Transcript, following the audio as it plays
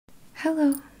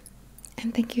Hello,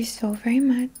 and thank you so very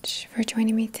much for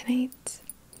joining me tonight.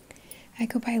 I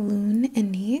go by Lune,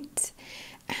 INNATE,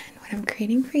 and what I'm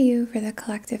creating for you for the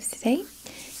collective today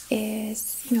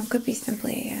is, could be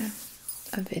simply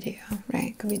a video, right?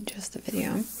 It could be just a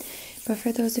video. But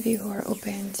for those of you who are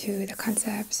open to the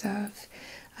concepts of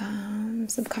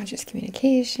subconscious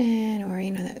communication, or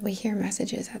that we hear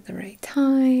messages at the right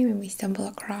time and we stumble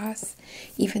across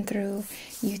even through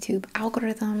YouTube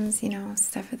algorithms,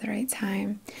 stuff at the right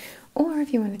time, or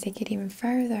if you want to take it even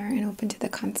further and open to the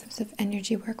concepts of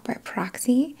energy work by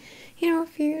proxy,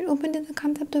 if you're open to the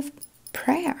concept of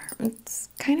prayer, it's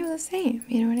kind of the same,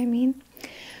 you know what I mean?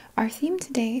 Our theme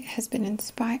today has been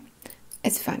inspired.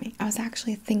 It's funny, I was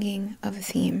actually thinking of a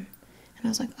theme and I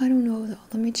was like, I don't know though,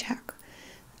 let me check.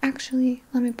 Actually,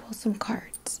 let me pull some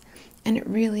cards. And it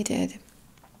really did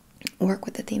work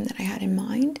with the theme that I had in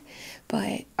mind,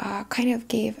 but kind of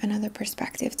gave another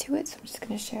perspective to it. So I'm just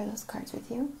going to share those cards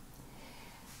with you.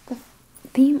 The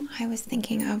theme I was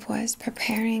thinking of was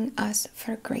preparing us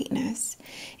for greatness.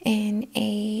 In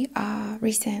a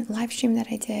recent live stream that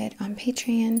I did on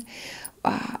Patreon,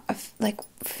 a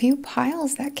few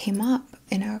piles that came up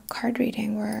in a card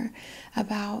reading were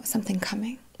about something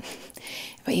coming.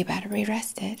 But you better be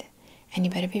rested and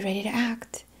you better be ready to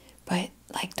act, but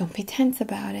don't be tense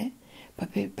about it,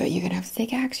 but you're gonna have to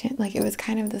take action. It was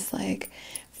kind of this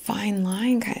fine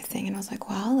line kind of thing, and I was like,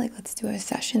 well, let's do a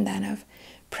session then of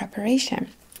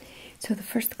preparation. So the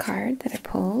first card that I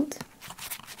pulled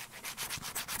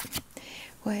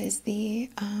was the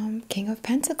King of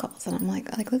Pentacles, and I'm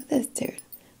like look at this dude,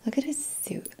 look at his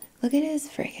suit, look at his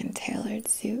freaking tailored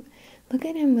suit, look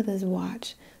at him with his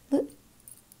watch, look.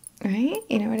 Right?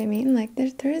 You know what I mean?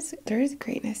 There is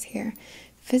greatness here.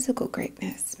 Physical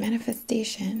greatness,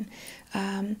 manifestation,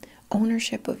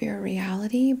 ownership of your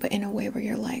reality, but in a way where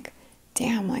you're like,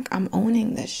 damn, I'm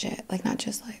owning this shit. Not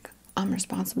just I'm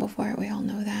responsible for it. We all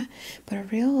know that. But a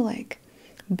real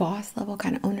boss level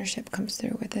kind of ownership comes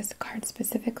through with this card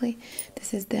specifically.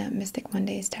 This is the Mystic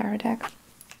Mondays Tarot deck.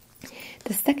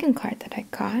 The second card that I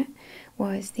got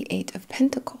was the Eight of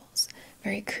Pentacles.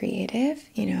 Very creative,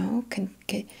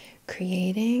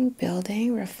 creating,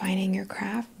 building, refining your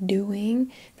craft,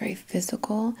 doing, very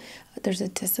physical. There's a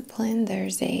discipline,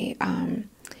 there's a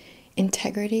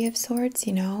integrity of sorts,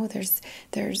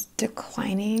 there's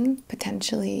declining,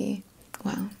 potentially,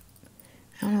 well,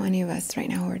 I don't know any of us right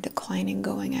now who are declining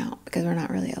going out, because we're not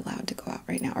really allowed to go out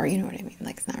right now, or you know what I mean,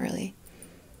 it's not really,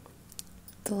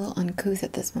 it's a little uncouth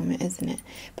at this moment, isn't it?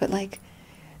 But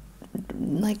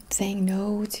saying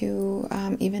no to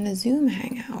even a Zoom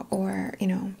hangout, or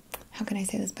how can I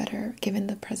say this better given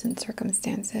the present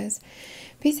circumstances?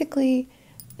 Basically,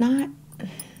 not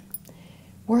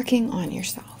working on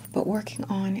yourself, but working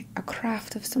on a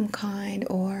craft of some kind,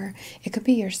 or it could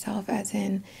be yourself as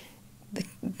in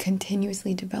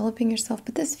continuously developing yourself,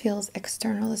 but this feels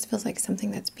external. This feels like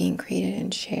something that's being created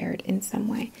and shared in some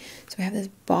way. So we have this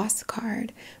boss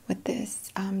card with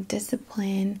this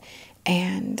discipline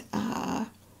and how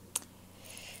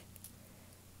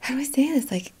do I say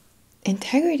this?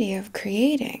 Integrity of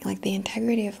creating, the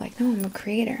integrity of no, I'm a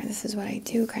creator, this is what I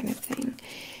do kind of thing.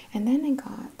 And then I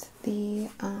got the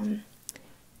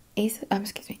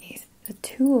the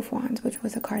Two of Wands, which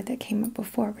was a card that came up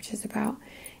before, which is about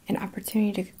an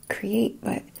opportunity to create,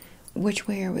 but which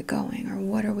way are we going, or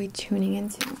what are we tuning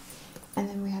into? And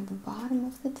then we had the bottom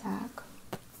of the deck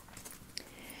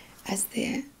as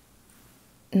the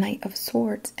Knight of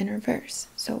Swords in reverse.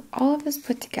 So all of this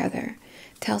put together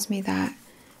tells me that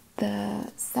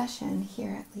the session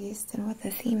here, at least, and what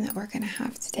the theme that we're going to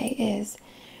have today is,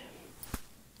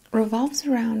 revolves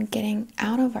around getting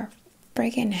out of our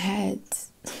friggin'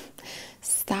 heads.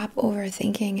 Stop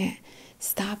overthinking it.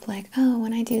 Stop oh,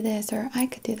 when I do this, or I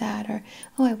could do that, or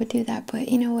oh, I would do that, but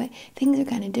you know what, things are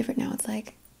kind of different now. It's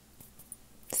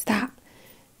stop,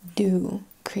 do,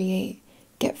 create,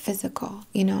 get physical,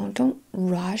 don't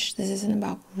rush. This isn't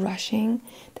about rushing.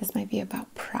 This might be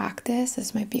about practice.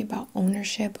 This might be about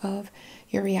ownership of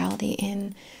your reality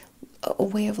in a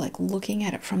way of looking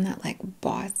at it from that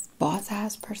boss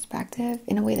ass perspective,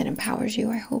 in a way that empowers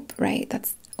you, I hope, right?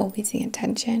 That's always the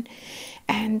intention.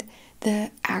 And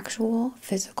the actual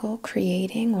physical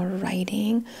creating or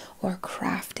writing or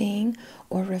crafting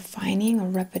or refining or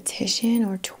repetition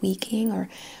or tweaking or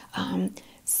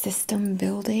system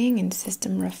building and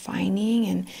system refining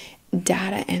and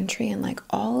data entry and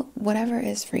all whatever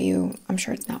is for you. I'm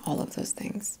sure it's not all of those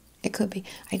things. It could be.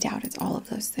 I doubt it's all of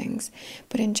those things.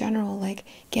 But in general,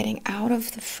 getting out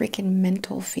of the freaking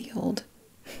mental field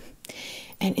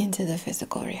and into the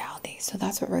physical reality. So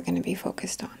that's what we're going to be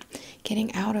focused on.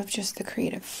 Getting out of just the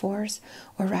creative force,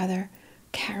 or rather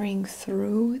carrying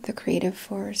through the creative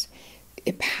force.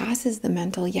 It passes the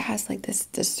mental, yes, like this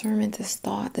discernment, this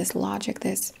thought, this logic,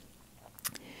 this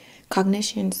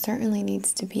cognition certainly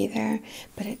needs to be there,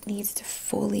 but it needs to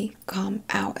fully come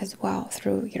out as well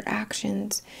through your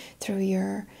actions, through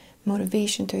your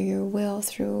motivation, through your will,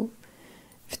 through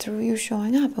you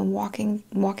showing up and walking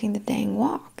the dang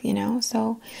walk, you know.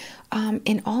 So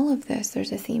in all of this,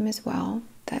 there's a theme as well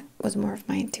that was more of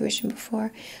my intuition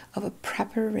before, of a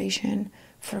preparation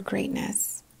for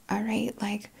greatness. All right,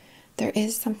 like there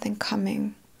is something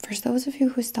coming. For those of you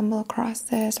who stumble across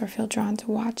this or feel drawn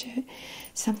to watch it,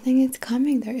 something is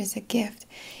coming. There is a gift.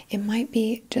 It might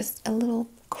be just a little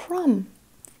crumb,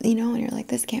 you know, and you're like,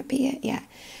 this can't be it yet.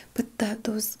 But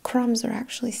those crumbs are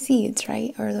actually seeds,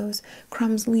 right? Or those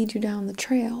crumbs lead you down the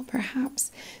trail,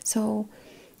 perhaps. So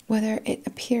whether it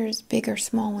appears big or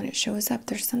small when it shows up,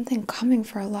 there's something coming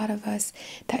for a lot of us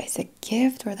that is a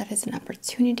gift, or that is an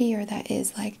opportunity, or that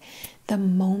is like the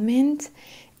moment.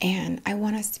 And I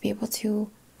want us to be able to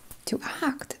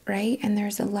act, right? And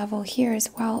there's a level here as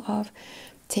well of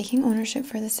taking ownership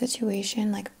for the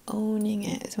situation, like owning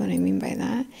it is what I mean by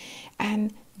that,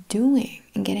 and doing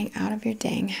and getting out of your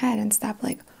dang head and stop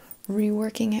like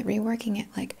reworking it,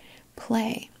 like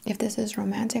play. If this is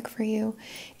romantic for you,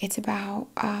 it's about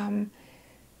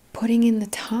putting in the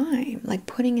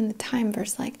time,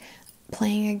 versus like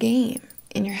playing a game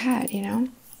in your head, you know?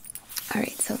 All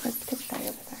right, so let's get started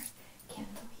with our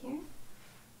candle here.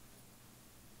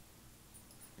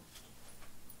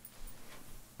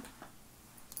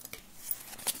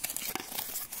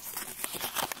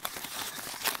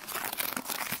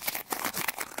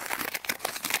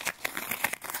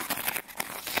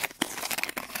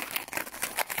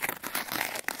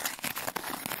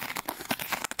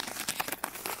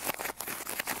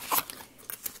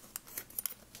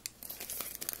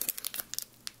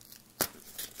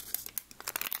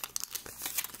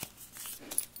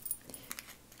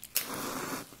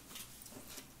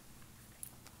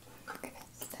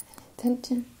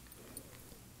 Attention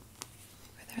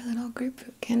with our little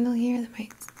grapefruit candle here that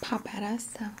might pop at us,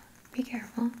 so be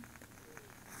careful.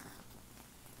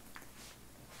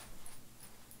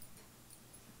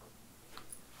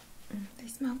 They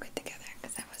smell good together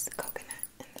because that was coconut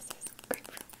and this is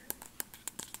grapefruit.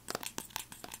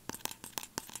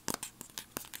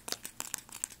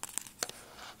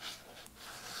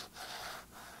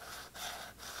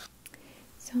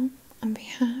 So, on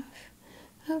behalf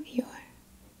of your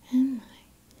and mine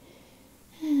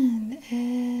and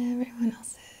everyone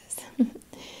else's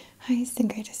highest and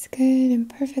greatest good and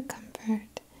perfect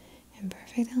comfort and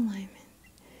perfect alignment,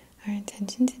 our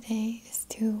intention today is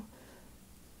to,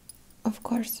 of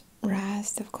course,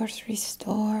 rest, of course,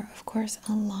 restore, of course,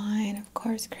 align, of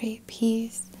course, create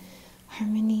peace,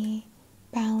 harmony,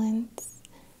 balance,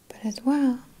 but as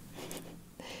well,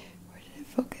 where did it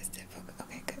focus?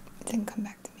 Okay, good. It didn't come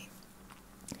back to me.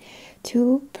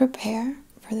 To prepare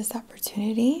for this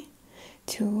opportunity,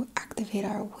 to activate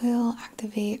our will,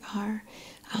 activate our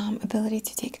ability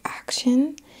to take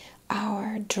action,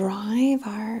 our drive,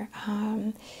 our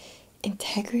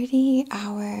integrity,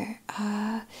 our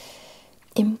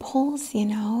impulse, you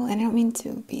know. And I don't mean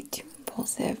to be too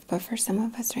impulsive, but for some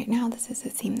of us right now, this is a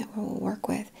theme that we will work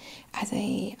with as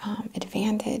a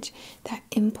advantage, that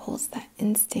impulse, that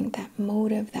instinct, that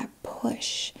motive, that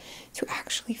push to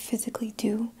actually physically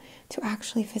do, to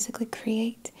actually physically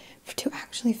create, to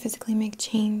actually physically make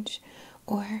change,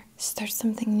 or start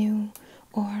something new,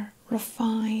 or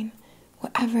refine,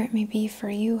 whatever it may be for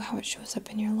you, how it shows up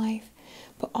in your life.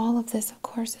 But all of this, of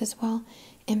course, as well,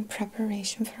 in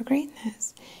preparation for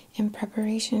greatness, in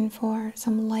preparation for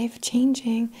some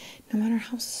life-changing, no matter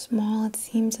how small it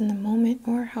seems in the moment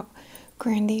or how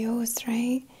grandiose,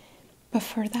 right? But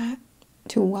for that,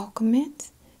 to welcome it,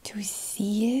 to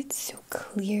see it so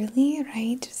clearly,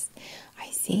 right? Just, I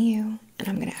see you and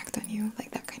I'm going to act on you,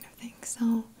 like that kind of thing.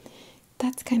 So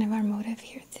that's kind of our motive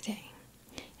here today.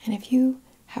 And if you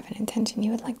have an intention you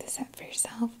would like to set for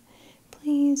yourself,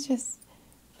 please just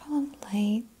follow the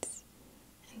light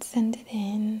and send it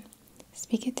in.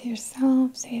 Speak it to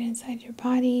yourself, say it inside your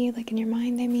body, like in your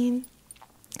mind, I mean.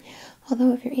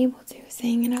 Although if you're able to,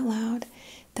 saying it out loud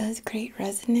does create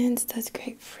resonance, does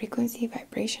create frequency,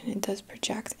 vibration. It does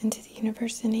project into the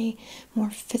universe in a more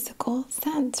physical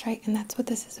sense, right? And that's what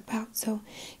this is about. So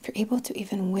if you're able to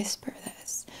even whisper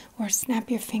this or snap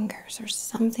your fingers or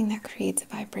something that creates a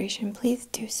vibration, please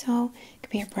do so. It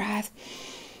could be your breath,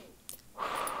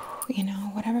 you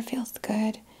know, whatever feels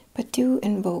good. But do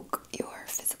invoke your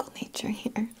physical nature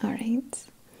here, all right?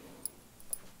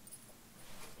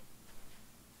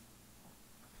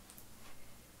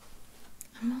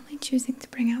 I'm only choosing to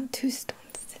bring out 2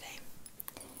 stones today.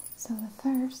 So the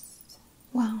first,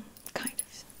 well, kind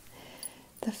of.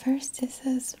 The first is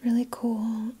this really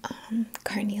cool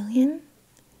carnelian.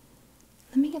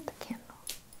 Let me get the candle.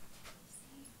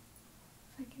 See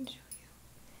if I can show you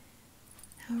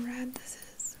how rad this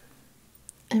is.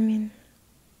 I mean,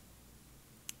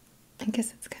 I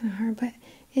guess it's kind of hard, but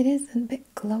it is a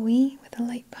bit glowy with a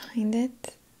light behind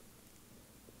it.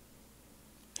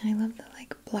 And I love the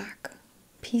like black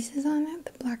pieces on it,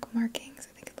 the black markings.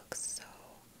 I think it looks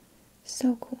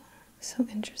so cool, so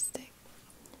interesting.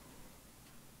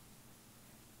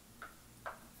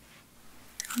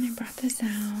 And I brought this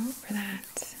out for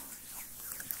that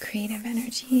creative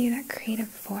energy, that creative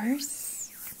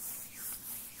force.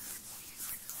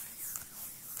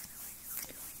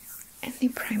 And the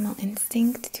primal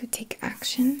instinct to take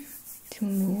action, to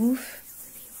move.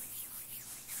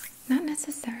 Not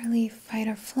necessarily fight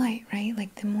or flight, right?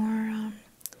 Like the more,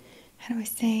 how do I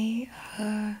say,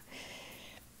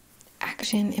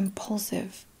 action,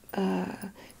 impulsive,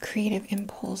 creative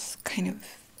impulse kind of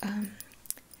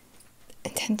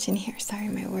intention here. Sorry,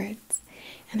 my words.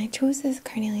 And I chose this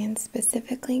carnelian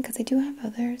specifically because I do have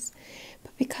others,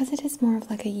 but because it is more of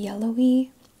like a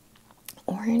yellowy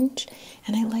orange,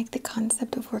 and I like the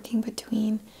concept of working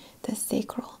between the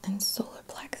sacral and solar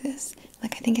plexus.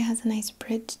 Like I think it has a nice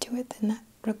bridge to it in that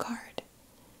regard.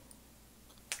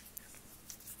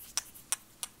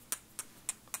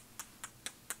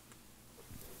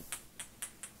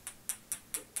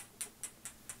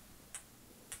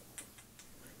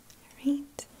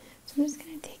 Alright, so I'm just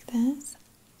going to take this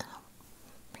and I'll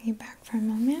bring it back for a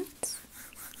moment.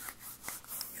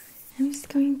 I'm just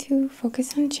going to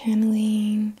focus on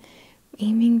channeling,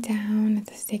 aiming down at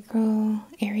the sacral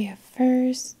area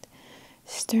first,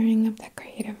 stirring up that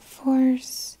creative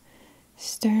force,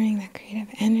 stirring that creative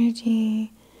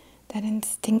energy, that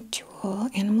instinctual,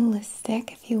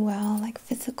 animalistic, if you will, like a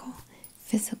physical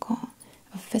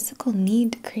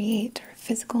need to create, or a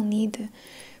physical need to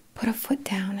put a foot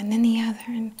down and then the other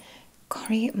and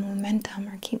create momentum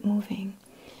or keep moving.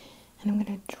 And I'm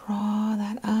going to draw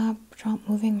that up,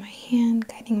 moving my hand,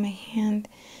 guiding my hand,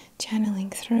 channeling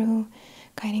through,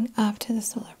 guiding up to the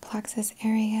solar plexus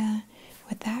area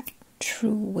with that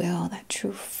true will, that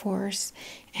true force,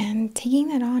 and taking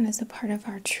that on as a part of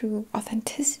our true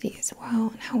authenticity as well,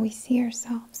 and how we see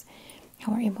ourselves,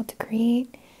 how we're able to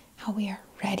create, how we are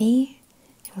ready,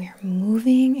 and we are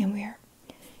moving, and we are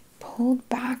pulled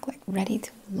back, like ready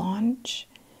to launch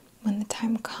when the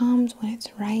time comes, when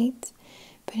it's right.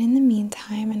 But in the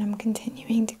meantime, and I'm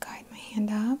continuing to guide my hand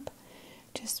up,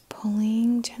 just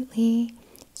pulling gently,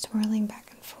 swirling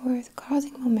back and forth,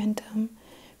 causing momentum,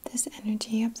 this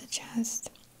energy up the chest,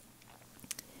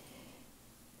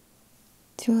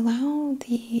 to allow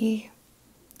the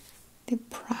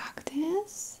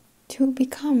practice to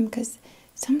become, because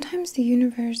sometimes the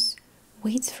universe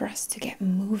waits for us to get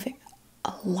moving.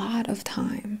 A lot of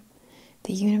time,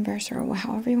 the universe, or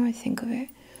however you want to think of it,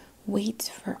 waits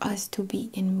for us to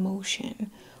be in motion,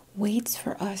 waits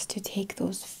for us to take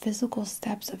those physical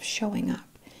steps of showing up.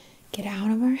 Get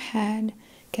out of our head,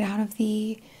 get out of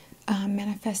the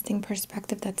manifesting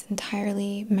perspective that's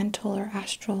entirely mental or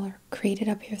astral or created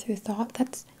up here through thought.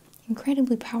 That's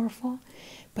incredibly powerful.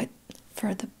 But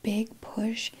for the big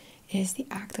push, it is the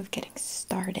act of getting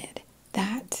started.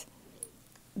 That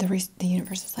the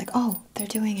universe is like, oh, they're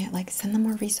doing it. Like, send them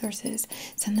more resources.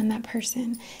 Send them that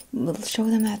person. Show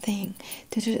them that thing.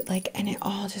 Like, and it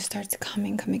all just starts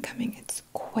coming. It's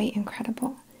quite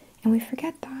incredible. And we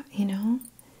forget that, you know?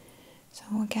 So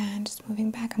again, just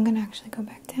moving back. I'm going to actually go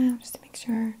back down just to make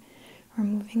sure we're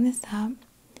moving this up.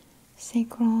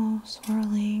 Sacral,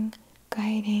 swirling,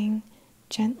 guiding,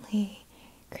 gently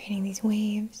creating these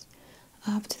waves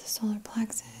up to the solar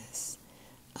plexus,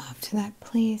 up to that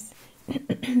place,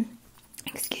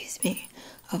 excuse me,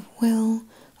 of will,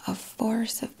 of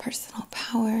force, of personal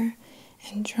power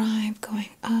and drive, going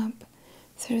up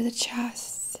through the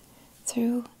chest,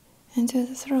 through into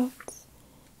the throat.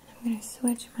 I'm going to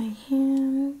switch my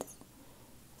hands,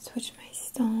 switch my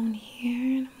stone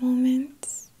here in a moment.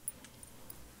 Just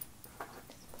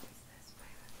place this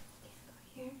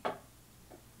candle here.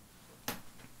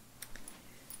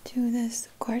 To this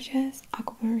gorgeous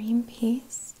aquamarine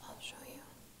piece. I'll show you.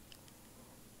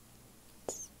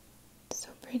 It's so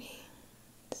pretty,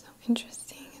 so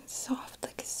interesting and soft,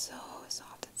 like so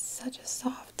soft. It's such a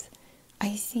soft,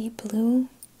 icy blue.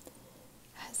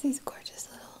 Has these gorgeous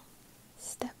little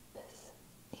steps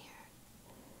here.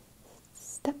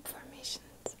 Step formations.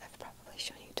 I've probably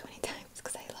shown you 20 times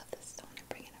because I love this stone. I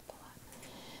bring it up a lot.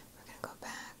 We're going to go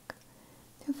back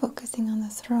to focusing on the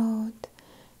throat,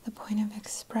 the point of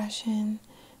expression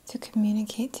to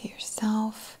communicate to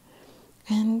yourself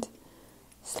and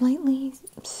slightly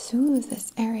soothe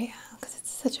this area, because it's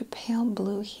such a pale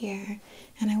blue here,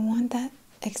 and I want that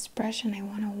expression. I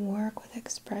want to work with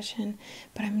expression,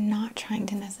 but I'm not trying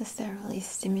to necessarily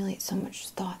stimulate so much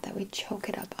thought that we choke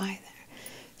it up either.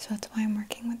 So that's why I'm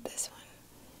working with this one.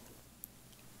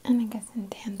 And I guess in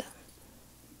tandem,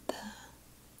 the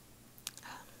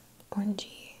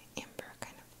orangey amber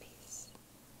kind of piece.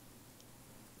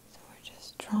 So we're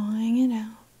just drawing it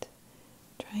out,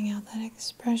 drawing out that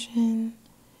expression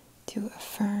to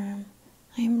affirm,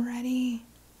 I am ready.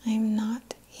 I am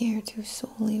not here to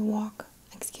solely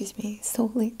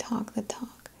talk the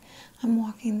talk. I'm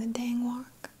walking the dang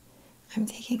walk. I'm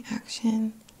taking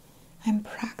action. I'm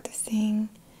practicing.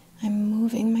 I'm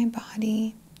moving my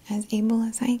body as able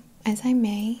as I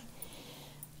may.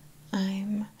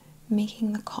 I'm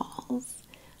making the calls.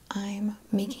 I'm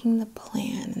making the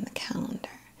plan and the calendar.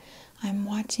 I'm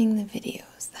watching the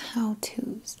videos, the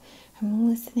how-tos. I'm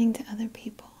listening to other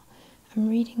people. I'm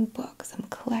reading books. I'm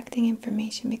collecting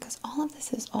information, because all of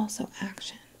this is also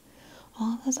action.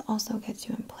 All of this also gets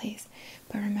you in place.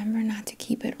 But remember not to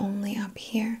keep it only up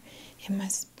here. We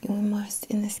must,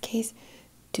 in this case,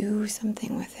 do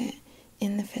something with it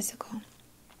in the physical.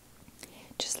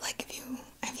 Just like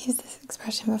I've used this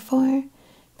expression before,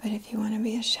 but if you want to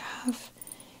be a chef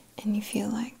and you feel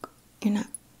like you're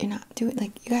not doing,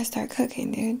 like, you gotta start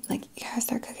cooking, dude. Like, you gotta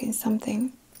start cooking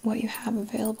something, what you have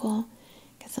available.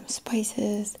 Get some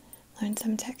spices, learn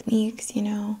some techniques, you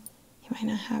might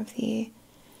not have the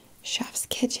chef's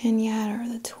kitchen yet or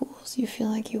the tools you feel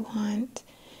like you want,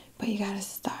 but you gotta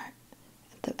start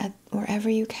at wherever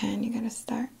you can. You gotta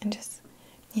start and just,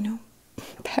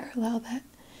 parallel that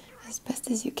as best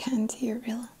as you can to your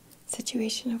real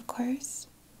situation, of course.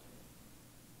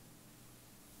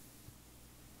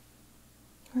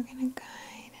 We're gonna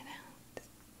guide it out,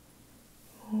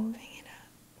 moving it up,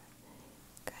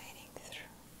 guiding through.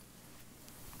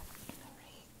 All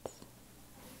right.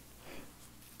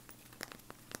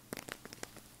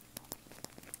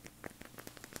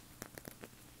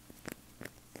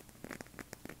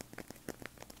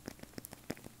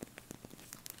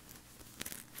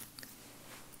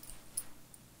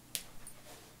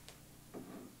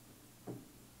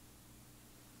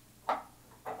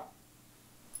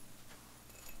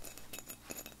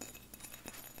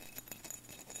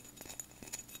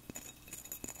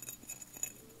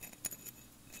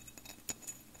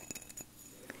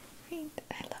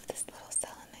 I love this little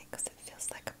selenite because it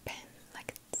feels like a pen,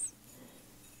 like it's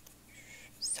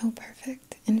so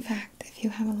perfect. In fact, if you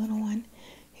have a little one,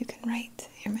 you can write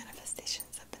your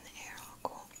manifestations up in the air, all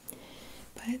cool.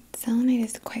 But selenite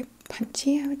is quite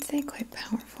punchy, I would say, quite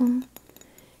powerful. It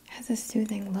has a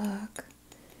soothing look.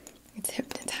 It's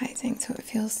hypnotizing, so it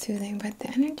feels soothing, but the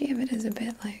energy of it is a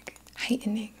bit like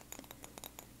heightening.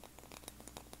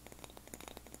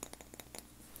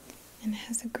 And it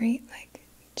has a great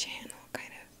channel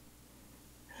kind of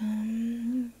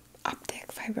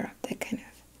fiber optic kind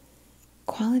of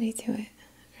quality to it,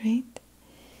 right?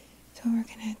 So we're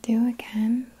gonna do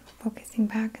again, focusing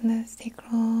back in the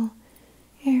sacral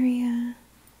area,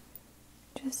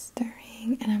 just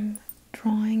stirring, and I'm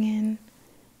drawing in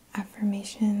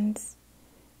affirmations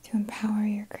to empower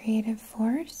your creative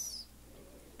force,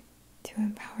 to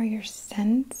empower your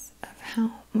sense of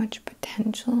how much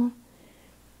potential,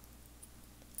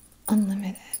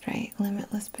 unlimited, right?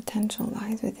 Limitless potential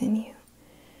lies within you.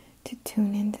 To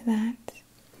tune into that,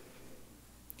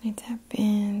 I tap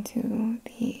into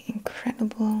the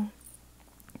incredible,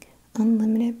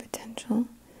 unlimited potential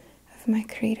of my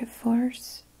creative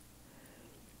force.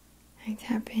 I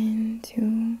tap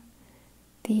into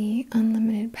the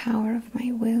unlimited power of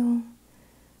my will,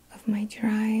 of my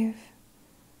drive,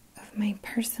 of my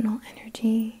personal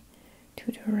energy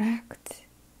to direct.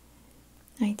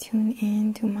 I tune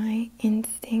in to my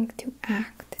instinct to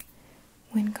act,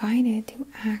 when guided to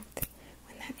act,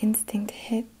 when that instinct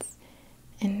hits,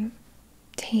 and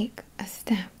take a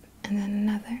step, and then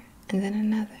another,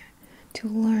 to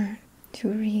learn, to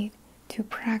read, to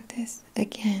practice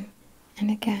again and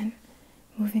again,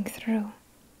 moving through.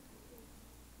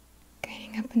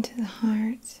 Guiding up into the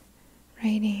heart,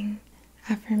 writing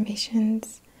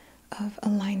affirmations of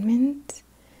alignment,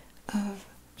 of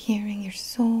hearing your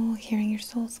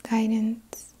soul's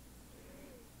guidance,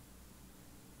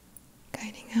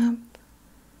 guiding up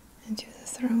into the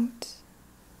throat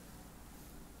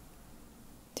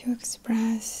to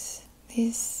express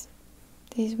these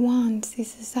wants,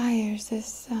 these desires,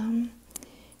 this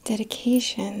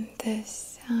dedication,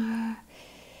 this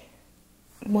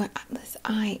what this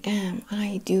I am,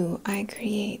 I do, I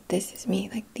create, this is me,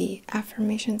 like the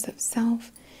affirmations of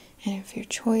self and of your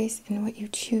choice and what you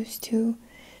choose to,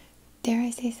 dare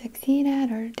I say, succeed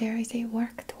at, or dare I say,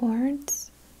 work towards.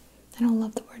 I don't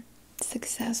love the word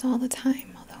success all the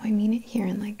time, although I mean it here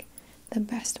in like the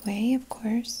best way, of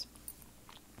course.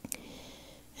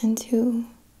 And to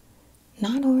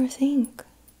not overthink,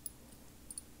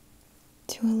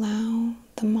 to allow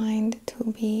the mind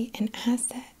to be an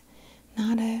asset,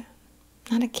 not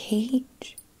a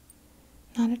cage,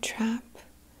 not a trap.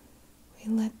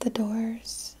 We let the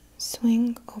doors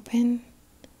swing open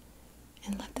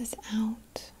and let this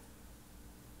out.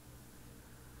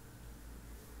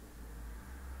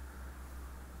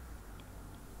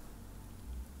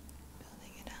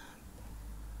 Building it up.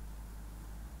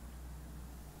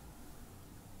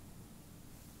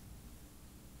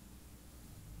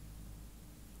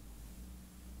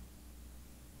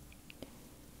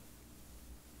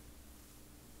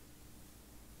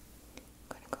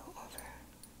 I'm going to go over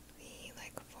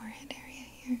the forehead area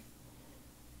here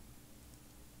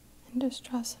and just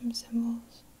draw some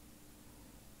symbols.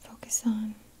 Focus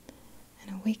on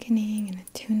an awakening, an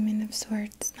attunement of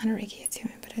sorts, not a Reiki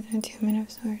attunement, but an attunement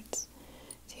of sorts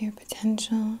to your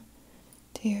potential,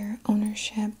 to your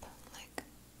ownership, like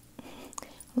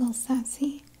a little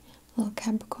sassy, a little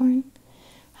Capricorn.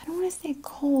 I don't want to say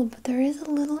cold, but there is a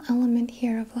little element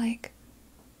here of like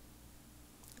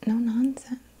no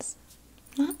nonsense.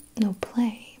 Not no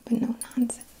play, but no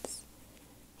nonsense.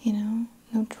 You know,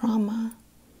 no drama,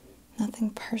 nothing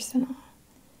personal.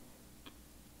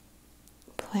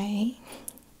 Play,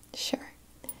 sure.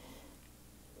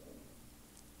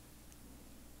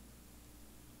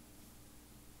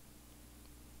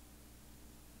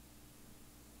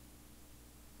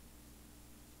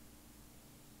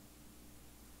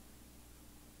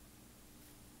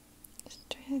 Just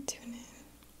try to tune in.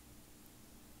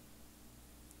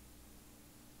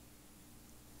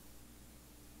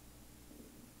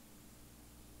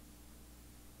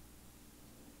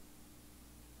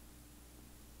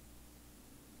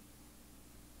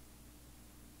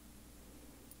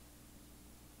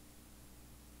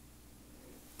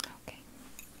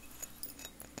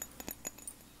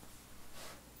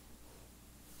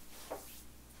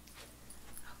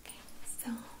 So,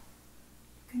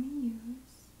 I'm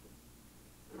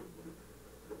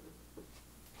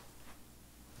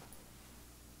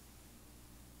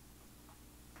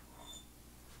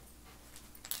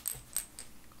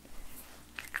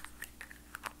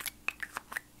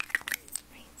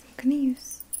going to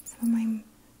use some of my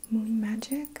Moon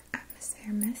Magic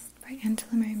Atmosphere Mist by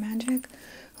Angela Mary Magic,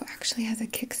 who actually has a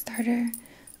Kickstarter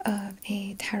of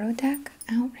a tarot deck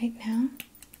out right now.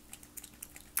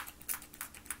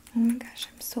 Oh my gosh,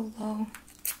 I'm so low.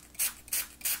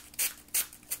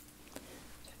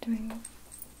 We're doing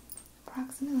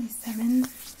approximately 7.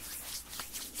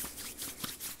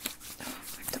 Oh,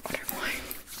 I have to order more.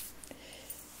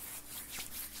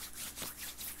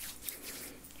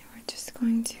 Yeah, we're just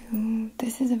going to,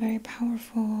 this is a very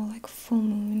powerful, like full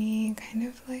moony kind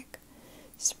of like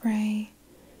spray.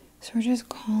 So we're just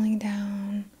calling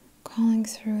down, calling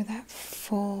through that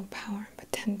full power and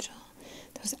potential,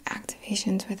 those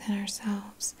activations within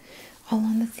ourselves, all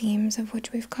on the themes of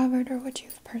which we've covered or which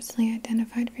you've personally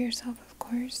identified for yourself, of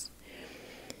course.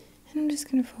 And I'm just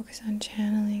going to focus on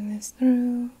channeling this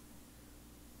through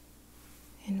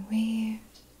in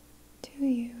waves to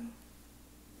you.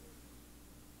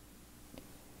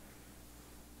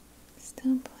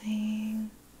 Still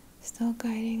playing, still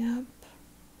guiding up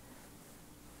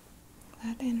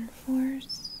that inner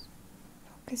force,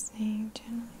 focusing,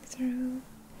 channeling through,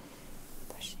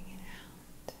 pushing it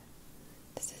out.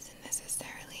 This isn't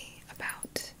necessarily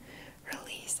about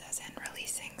release, as in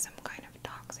releasing some kind of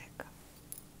toxic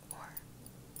or,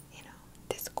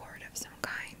 discord of some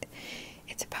kind.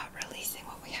 It's about releasing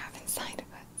what we have inside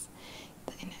of us,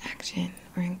 in action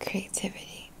or in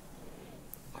creativity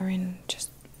or in just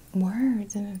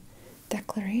words and a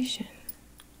declaration.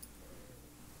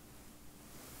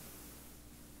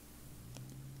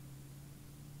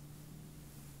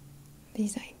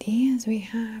 These ideas we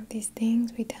have, these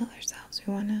things we tell ourselves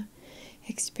we want to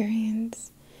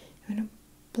experience, we want to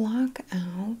block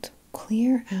out,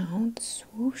 clear out,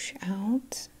 swoosh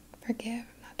out. Forgive,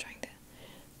 I'm not trying to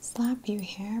slap you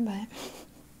here, but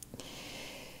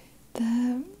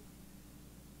the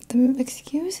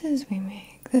excuses we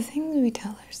make, the things we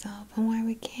tell ourselves and why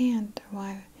we can't, or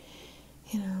why,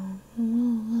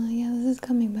 well, yeah, this is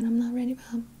coming, but I'm not ready.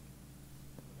 Well,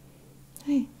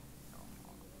 hey,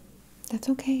 that's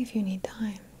okay if you need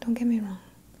time, don't get me wrong.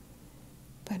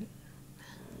 But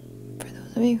for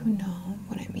those of you who know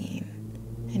what I mean,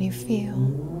 can you feel?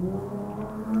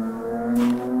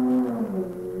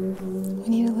 We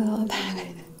need a little of that.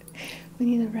 We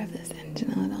need to rev this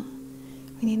engine a little.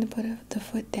 We need to put the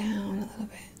foot down a little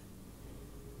bit.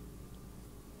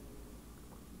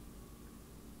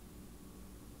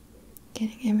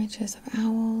 Getting images of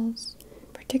owls,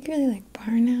 particularly like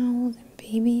barn owls and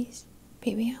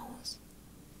baby owls.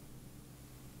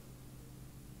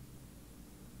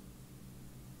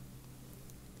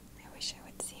 I wish I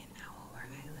would see an owl where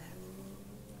I live.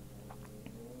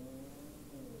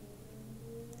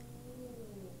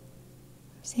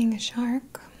 I'm seeing a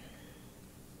shark.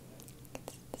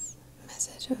 It's this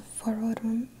message of forward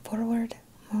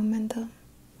momentum.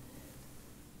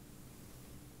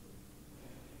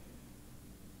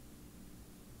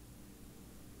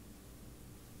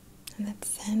 And that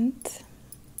scent,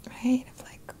 right, of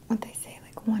like what they say,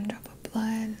 like one drop of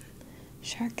blood.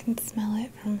 Shark can smell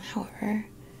it from however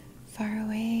far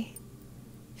away.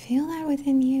 Feel that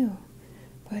within you.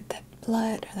 But that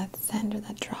blood or that scent or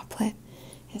that droplet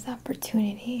is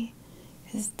opportunity,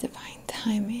 is divine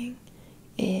timing,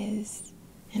 is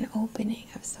an opening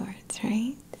of sorts,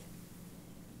 right?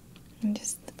 And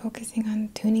just focusing on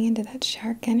tuning into that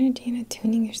shark energy and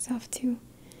attuning yourself to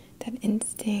that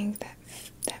instinct,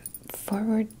 that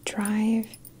forward drive.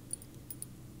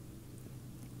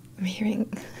 I'm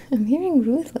hearing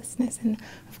ruthlessness, and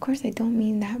of course I don't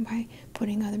mean that by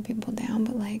putting other people down,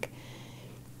 but like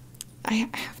I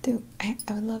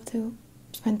would love to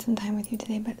spend some time with you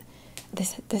today, but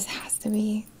this has to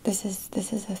be, this is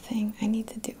a thing I need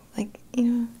to do. Like, you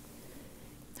know,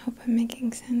 hope I'm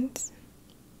making sense.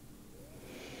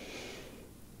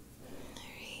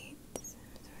 Alright, so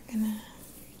we're gonna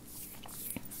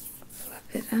flip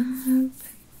it up,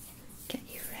 get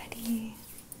you ready.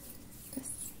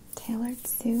 This tailored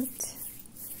suit,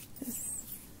 this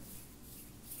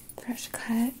fresh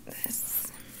cut,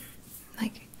 this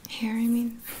like hair, I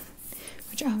mean,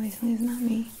 which obviously is not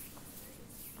me.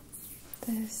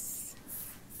 This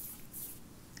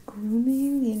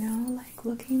grooming, you know, like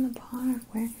looking the part,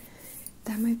 where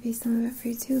that might be some of it for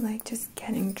you too, like just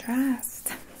getting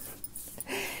dressed.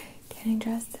 Getting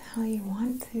dressed how you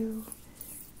want to,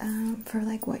 for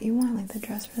like what you want, like the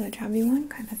dress for the job you want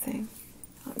kind of thing.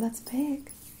 Oh, that's big.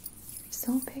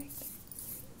 So big.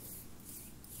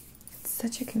 It's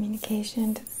such a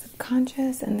communication to the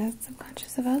subconscious and the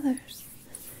subconscious of others.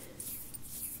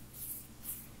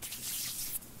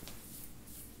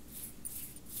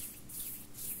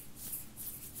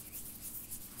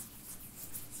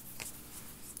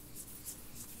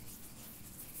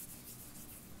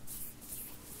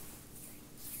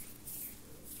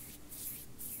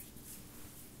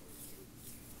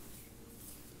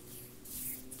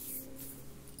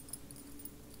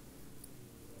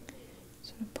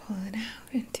 Pull it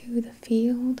out into the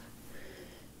field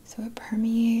so it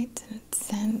permeates and it's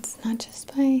sensed not just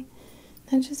by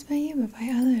you, but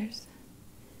by others.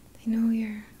 They know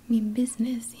your mean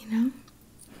business, you know?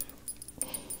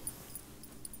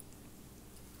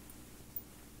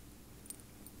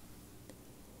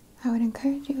 I would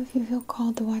encourage you, if you feel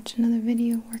called, to watch another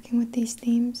video working with these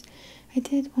themes. I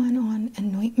did one on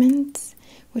anointments,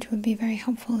 which would be very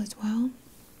helpful as well.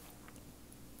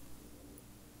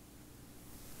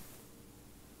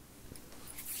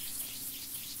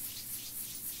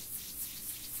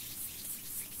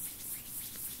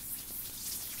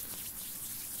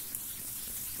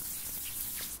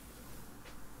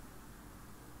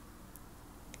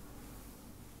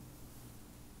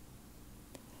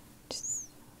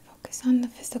 Focus on the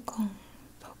physical.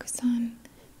 Focus on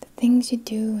the things you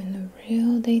do in the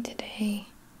real day-to-day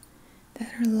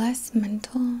that are less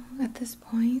mental at this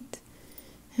point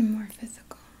and more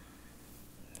physical.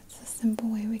 That's a simple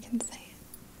way we can say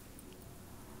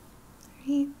it.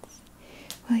 Alright.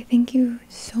 Well, I thank you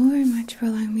so very much for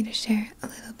allowing me to share a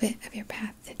little bit of your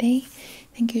path today.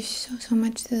 Thank you so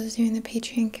much to those of you in the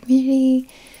Patreon community.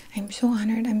 I'm so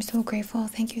honored. I'm so grateful.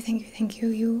 Thank you.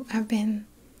 You have been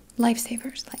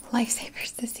lifesavers, like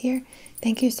lifesavers this year.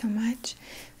 Thank you so much,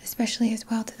 especially as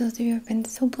well to those of you who have been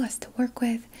so blessed to work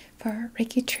with for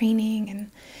Reiki training and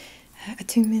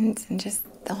attunements and just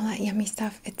all that yummy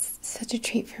stuff. It's such a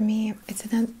treat for me. It's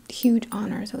a huge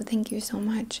honor, so thank you so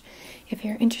much. If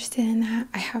you're interested in that,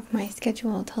 I have my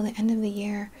schedule till the end of the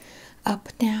year up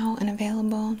now and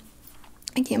available.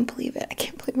 I can't believe it. I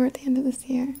can't believe we're at the end of this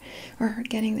year, or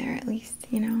getting there at least,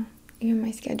 you know. Even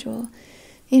my schedule,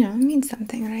 you know, it means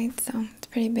something, right? So it's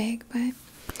pretty big, but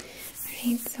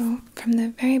alright, so from the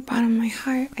very bottom of my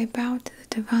heart, I bow to the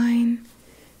divine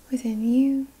within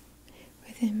you,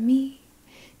 within me,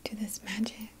 to this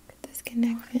magic, this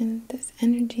connection, this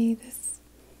energy, this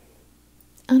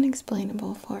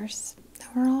unexplainable force that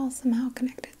we're all somehow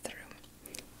connected through.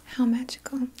 How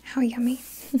magical, how yummy.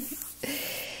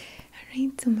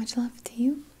 Alright, so much love to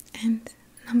you, and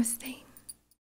namaste.